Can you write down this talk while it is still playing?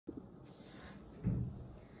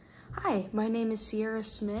Hi, my name is Sierra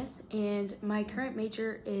Smith and my current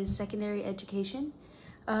major is secondary education.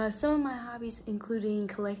 Some of my hobbies including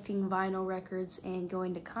collecting vinyl records and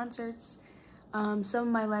going to concerts. Some of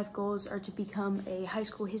my life goals are to become a high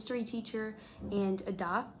school history teacher and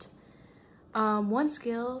adopt. One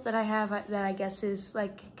skill that I have that I guess is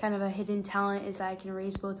like kind of a hidden talent is that I can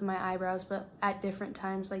raise both of my eyebrows but at different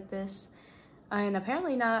times like this. And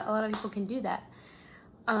apparently not a lot of people can do that.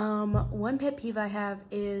 One pet peeve I have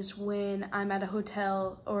is when I'm at a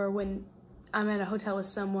hotel or when I'm at a hotel with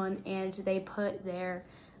someone and they put their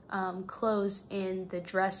clothes in the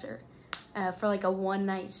dresser for like a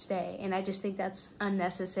one-night stay, and I just think that's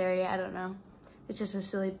unnecessary. I don't know. It's just a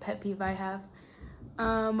silly pet peeve I have.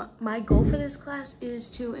 My goal for this class is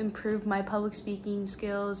to improve my public speaking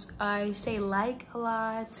skills. I say like a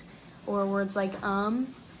lot, or words like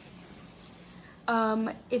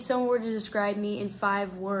if someone were to describe me in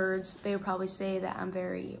 5 words, they would probably say that I'm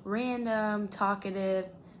very random, talkative,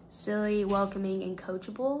 silly, welcoming, and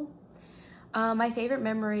coachable. My favorite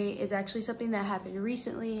memory is actually something that happened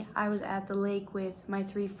recently. I was at the lake with my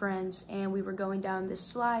 3 friends and we were going down this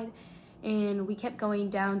slide and we kept going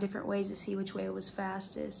down different ways to see which way was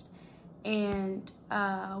fastest. And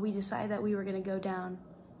we decided that we were gonna go down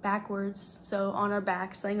backwards, so on our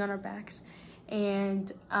backs, laying on our backs. And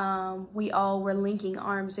we all were linking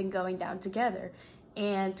arms and going down together.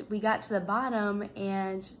 And we got to the bottom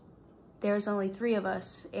and there was only 3 of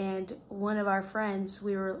us, and one of our friends,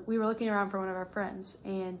 we were looking around for one of our friends,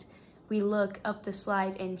 and we look up the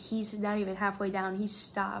slide and he's not even halfway down. He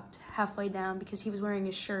stopped halfway down because he was wearing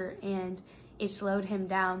a shirt and it slowed him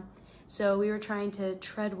down. So we were trying to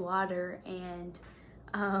tread water and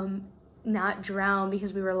not drown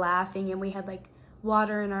because we were laughing, and we had like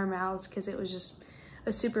water in our mouths because it was just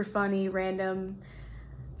a super funny random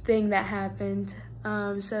thing that happened.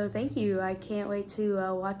 So thank you. I can't wait to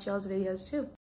watch y'all's videos too.